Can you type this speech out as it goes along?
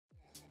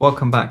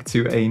Welcome back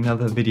to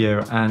another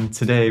video, and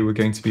today we're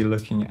going to be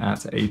looking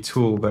at a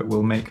tool that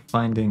will make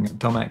finding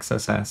DOM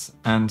XSS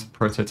and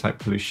prototype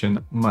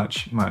pollution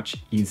much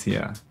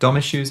easier. DOM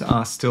issues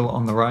are still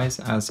on the rise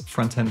as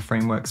front-end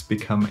frameworks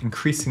become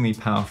increasingly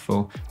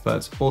powerful,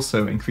 but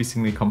also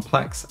increasingly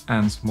complex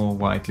and more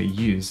widely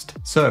used.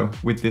 So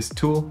with this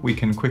tool, we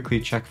can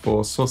quickly check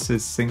for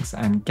sources, sinks,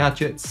 and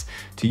gadgets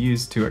to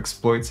use to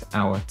exploit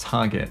our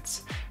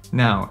targets.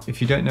 Now,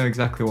 if you don't know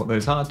exactly what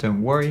those are,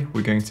 don't worry,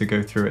 we're going to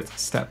go through it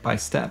step by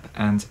step,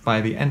 and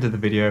by the end of the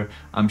video,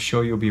 I'm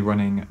sure you'll be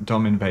running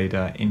DOM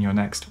Invader in your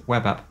next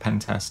web app pen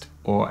test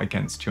or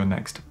against your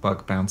next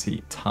bug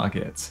bounty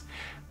target.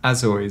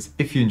 As always,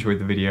 if you enjoyed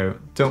the video,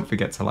 don't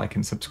forget to like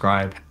and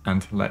subscribe,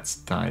 and let's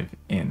dive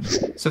in.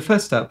 So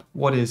first up,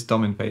 what is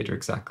DOM Invader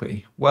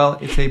exactly? Well,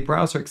 it's a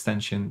browser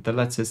extension that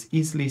lets us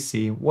easily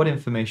see what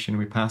information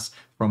we pass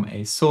from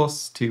a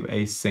source to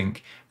a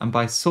sink. And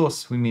by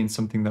source, we mean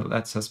something that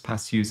lets us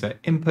pass user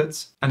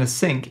inputs, and a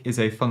sink is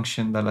a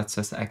function that lets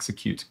us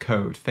execute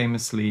code,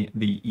 famously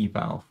the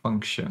eval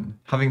function.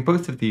 Having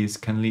both of these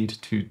can lead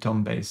to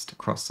DOM-based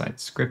cross-site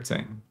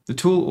scripting. The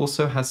tool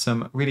also has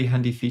some really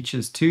handy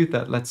features too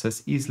that lets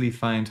us easily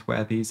find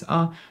where these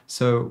are,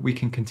 so we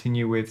can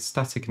continue with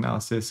static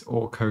analysis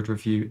or code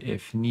review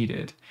if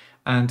needed.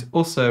 And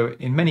also,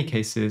 in many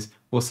cases,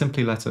 will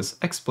simply let us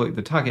exploit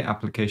the target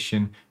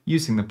application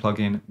using the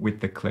plugin with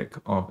the click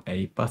of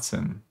a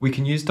button. We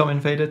can use DOM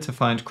Invader to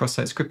find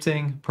cross-site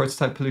scripting,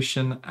 prototype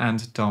pollution,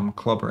 and DOM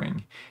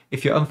clobbering.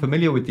 If you're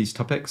unfamiliar with these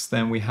topics,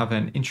 then we have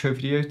an intro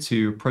video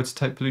to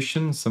prototype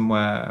pollution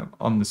somewhere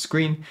on the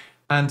screen,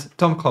 and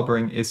DOM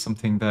clobbering is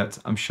something that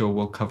I'm sure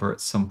we'll cover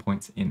at some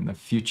point in the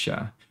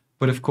future.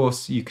 But of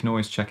course, you can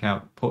always check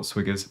out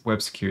Portswigger's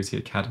Web Security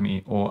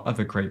Academy or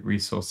other great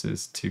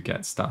resources to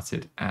get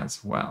started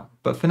as well.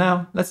 But for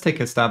now, let's take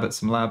a stab at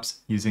some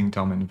labs using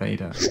DOM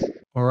Invader.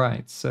 All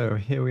right, so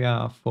here we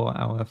are for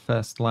our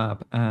first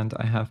lab, and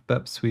I have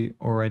Burp Suite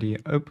already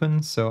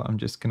open. So I'm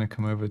just going to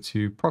come over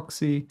to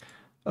Proxy,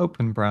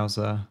 Open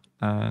Browser,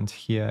 and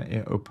here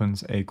it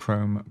opens a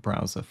Chrome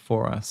browser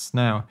for us.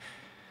 Now,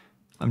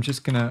 I'm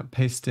just going to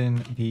paste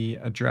in the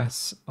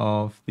address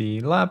of the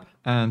lab,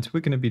 and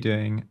we're going to be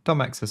doing DOM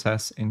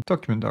XSS in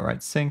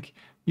document.write_sync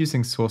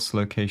using source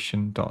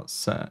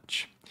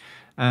location.search.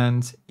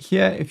 And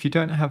here, if you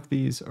don't have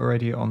these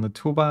already on the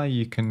toolbar,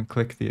 you can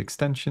click the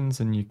extensions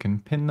and you can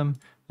pin them,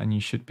 and you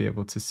should be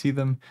able to see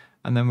them.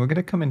 And then we're going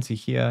to come into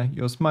here.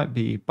 Yours might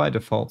be by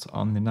default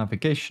on the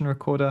navigation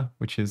recorder,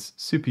 which is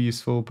super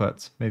useful,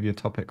 but maybe a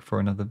topic for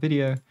another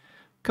video.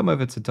 Come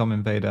over to DOM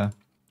Invader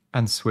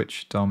and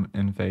switch DOM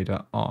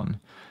Invader on.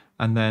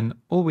 And then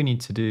all we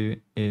need to do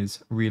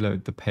is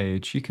reload the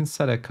page. You can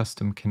set a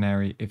custom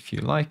canary if you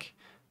like,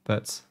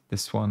 but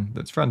this one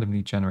that's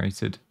randomly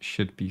generated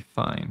should be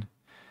fine.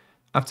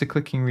 After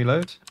clicking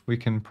reload, we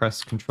can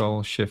press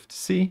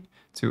Ctrl-Shift-C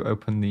to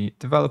open the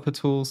developer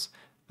tools,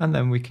 and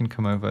then we can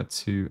come over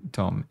to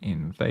DOM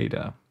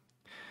Invader.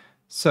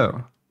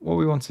 So what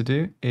we want to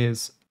do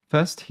is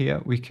first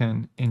here we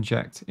can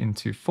inject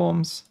into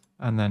forms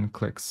and then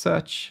click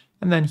search.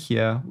 And then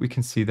here we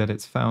can see that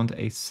it's found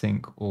a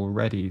sink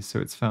already.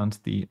 So it's found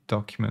the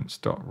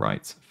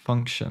document.write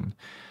function.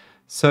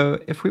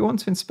 So if we want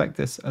to inspect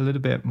this a little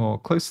bit more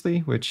closely,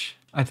 which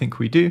I think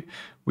we do,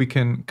 we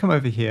can come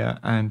over here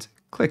and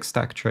click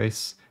stack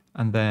trace.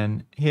 And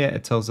then here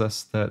it tells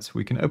us that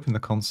we can open the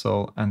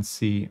console and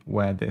see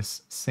where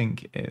this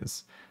sink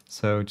is.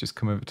 So just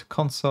come over to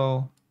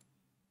console,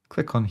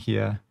 click on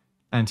here,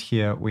 and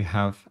here we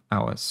have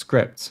our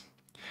script.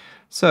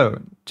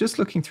 So just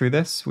looking through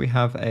this, we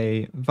have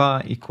a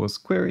var equals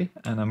query,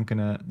 and I'm going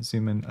to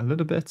zoom in a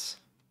little bit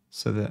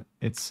so that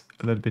it's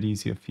a little bit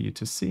easier for you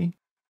to see.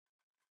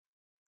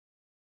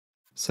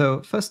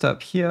 So first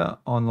up here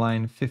on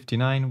line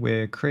 59,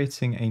 we're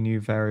creating a new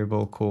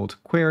variable called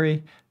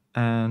query,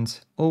 and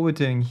all we're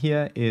doing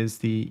here is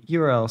the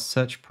URL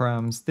search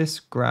params. This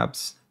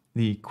grabs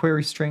the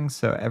query string,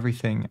 so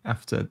everything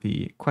after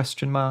the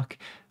question mark,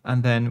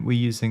 and then we're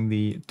using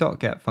the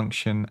 .get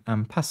function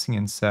and passing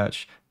in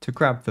search to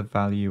grab the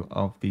value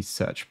of the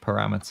search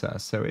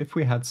parameter. So if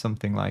we had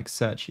something like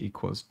search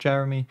equals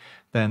Jeremy,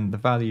 then the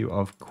value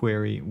of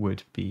query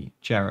would be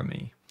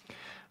Jeremy.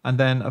 And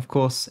then of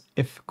course,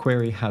 if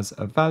query has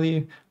a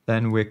value,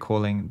 then we're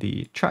calling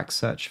the track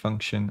search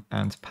function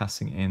and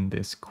passing in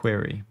this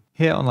query.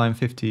 Here on line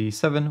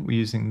 57, we're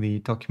using the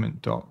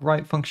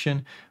document.write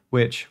function,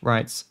 which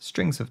writes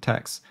strings of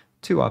text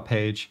to our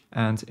page.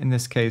 And in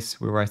this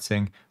case, we're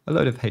writing a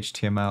load of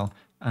HTML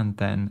and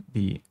then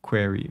the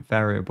query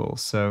variable.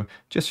 So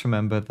just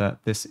remember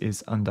that this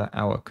is under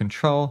our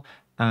control,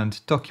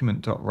 and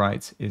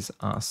document.write is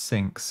our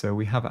sink. So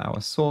we have our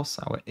source,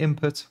 our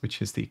input,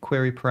 which is the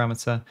query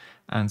parameter,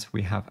 and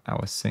we have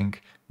our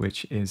sink,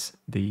 which is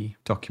the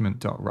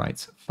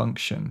document.write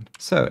function.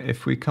 So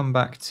if we come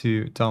back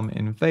to DOM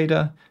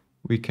Invader,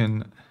 we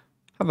can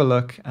have a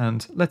look,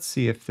 and let's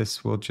see if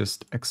this will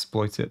just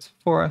exploit it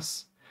for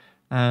us.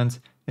 And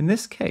in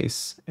this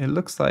case, it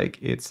looks like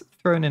it's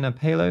thrown in a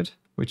payload,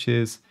 which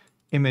is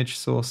image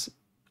source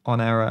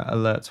on error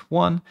alert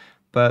 1,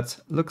 but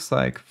looks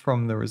like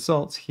from the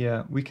results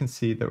here, we can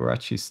see that we're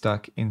actually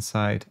stuck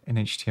inside an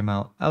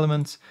HTML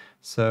element.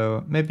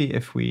 So maybe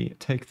if we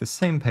take the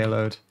same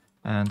payload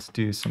and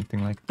do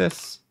something like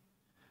this,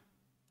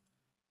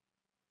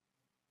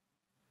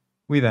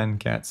 we then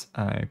get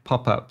a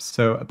pop-up.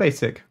 So a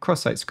basic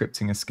cross-site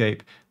scripting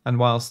escape. And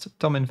whilst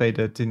DOM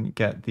Invader didn't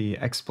get the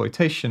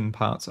exploitation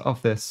part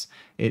of this,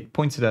 it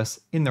pointed us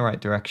in the right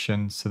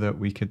direction so that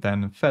we could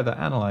then further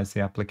analyze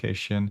the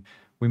application.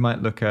 We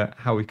might look at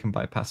how we can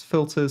bypass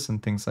filters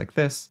and things like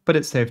this, but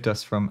it saved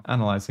us from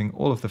analyzing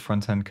all of the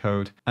front-end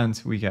code,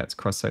 and we get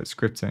cross-site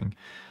scripting.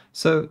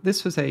 So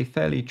this was a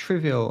fairly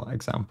trivial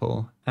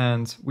example,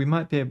 and we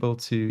might be able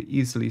to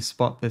easily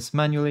spot this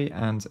manually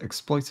and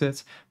exploit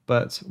it,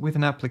 but with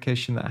an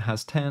application that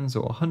has tens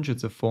or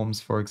hundreds of forms,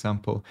 for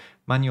example,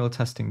 manual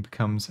testing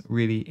becomes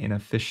really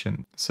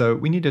inefficient. So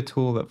we need a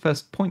tool that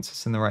first points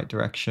us in the right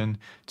direction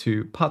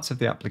to parts of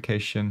the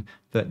application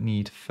that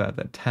need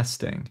further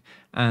testing.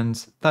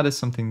 And that is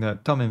something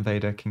that DOM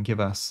Invader can give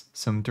us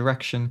some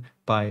direction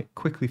by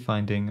quickly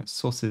finding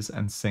sources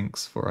and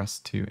sinks for us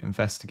to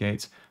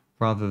investigate,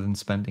 rather than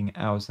spending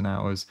hours and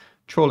hours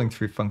trawling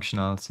through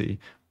functionality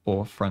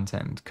or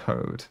front-end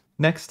code.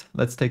 Next,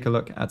 let's take a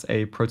look at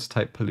a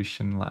prototype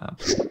pollution lab.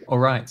 All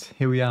right,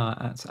 here we are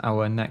at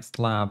our next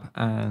lab,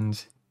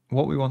 and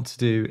what we want to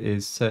do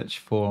is search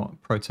for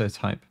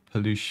prototype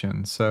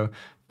pollution. So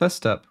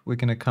first up, we're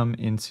going to come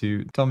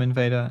into DOM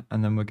Invader,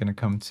 and then we're going to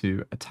come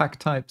to attack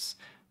types,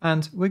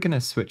 and we're going to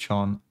switch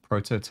on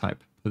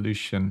prototype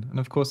pollution. And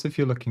of course, if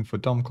you're looking for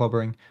DOM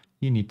clobbering,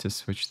 you need to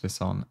switch this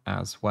on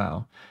as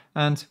well.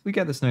 And we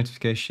get this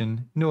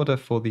notification: in order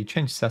for the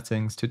change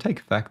settings to take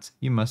effect,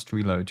 you must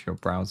reload your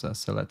browser.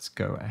 So let's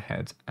go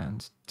ahead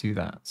and do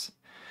that.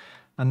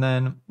 And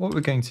then what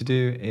we're going to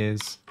do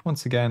is,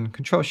 once again,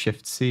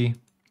 Control-Shift-C, and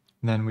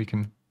then we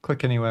can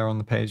click anywhere on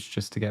the page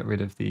just to get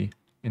rid of the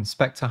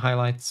inspector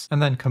highlights,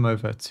 and then come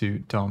over to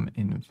DOM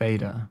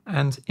Invader.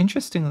 And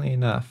interestingly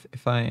enough,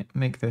 if I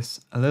make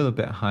this a little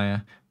bit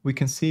higher, we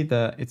can see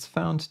that it's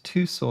found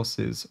two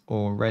sources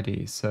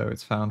already. So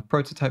it's found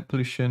prototype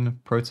pollution,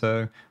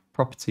 proto,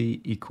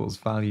 property equals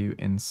value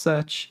in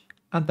search,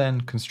 and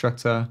then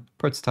constructor,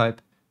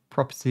 prototype,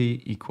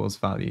 property equals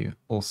value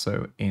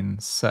also in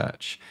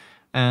search.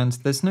 And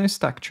there's no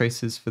stack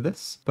traces for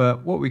this,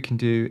 but what we can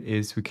do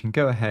is we can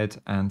go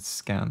ahead and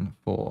scan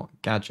for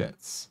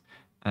gadgets.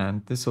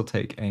 And this will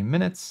take a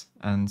minute,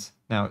 and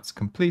now it's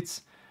complete.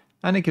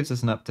 And it gives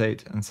us an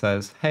update and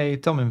says, hey,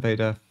 DOM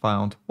Invader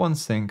found one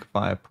sink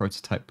via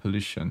prototype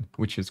pollution,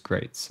 which is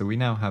great. So we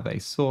now have a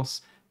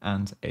source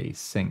and a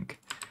sink.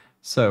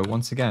 So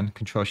once again,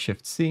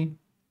 Control-Shift-C,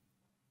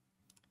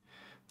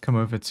 come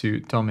over to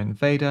DOM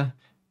Invader,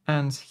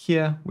 and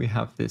here we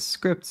have this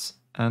script.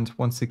 And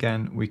once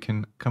again, we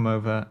can come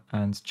over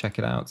and check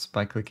it out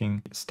by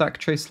clicking stack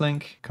trace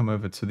link, come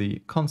over to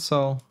the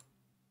console,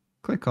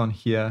 click on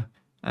here,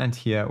 and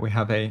here we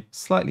have a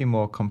slightly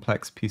more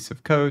complex piece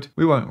of code.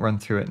 We won't run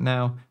through it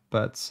now,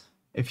 but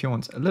if you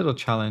want a little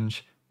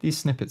challenge, these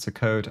snippets of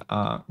code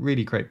are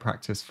really great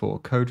practice for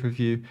code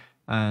review.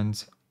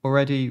 And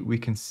already we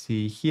can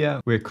see here,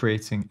 we're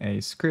creating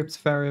a script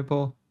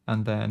variable,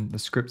 and then the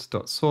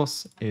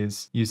script.source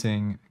is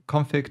using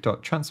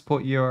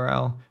config.transport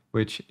URL,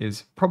 which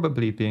is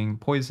probably being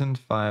poisoned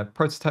via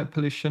prototype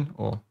pollution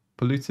or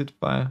polluted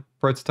via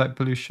prototype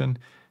pollution.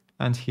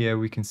 And here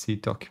we can see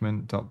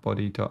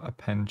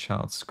document.body.append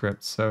child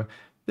script. So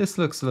this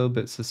looks a little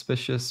bit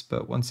suspicious,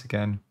 but once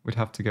again, we'd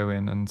have to go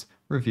in and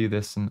review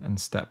this and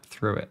step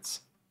through it.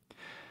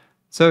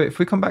 So if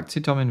we come back to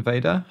DOM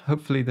Invader,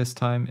 hopefully this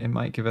time it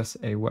might give us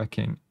a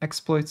working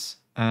exploit,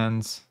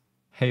 and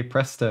hey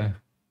presto,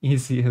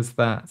 easy as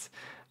that.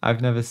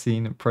 I've never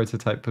seen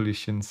prototype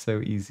pollution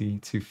so easy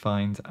to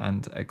find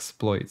and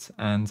exploit.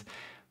 And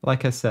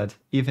like I said,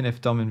 even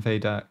if DOM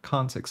Invader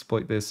can't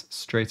exploit this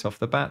straight off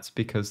the bat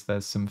because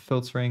there's some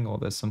filtering or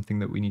there's something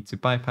that we need to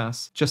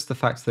bypass, just the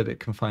fact that it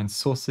can find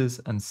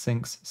sources and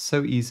sinks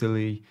so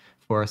easily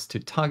for us to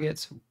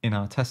target in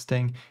our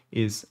testing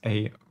is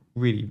a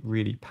really,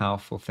 really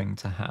powerful thing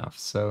to have.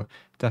 So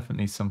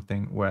definitely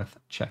something worth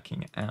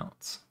checking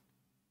out.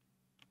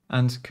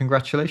 And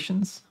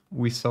congratulations,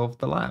 we solved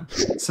the lab.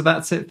 So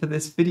that's it for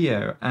this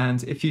video.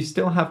 And if you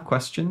still have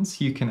questions,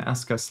 you can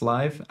ask us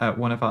live at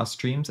one of our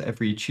streams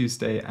every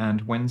Tuesday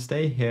and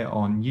Wednesday here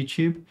on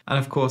YouTube. And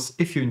of course,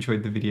 if you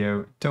enjoyed the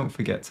video, don't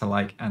forget to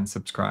like and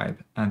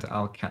subscribe, and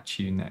I'll catch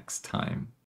you next time.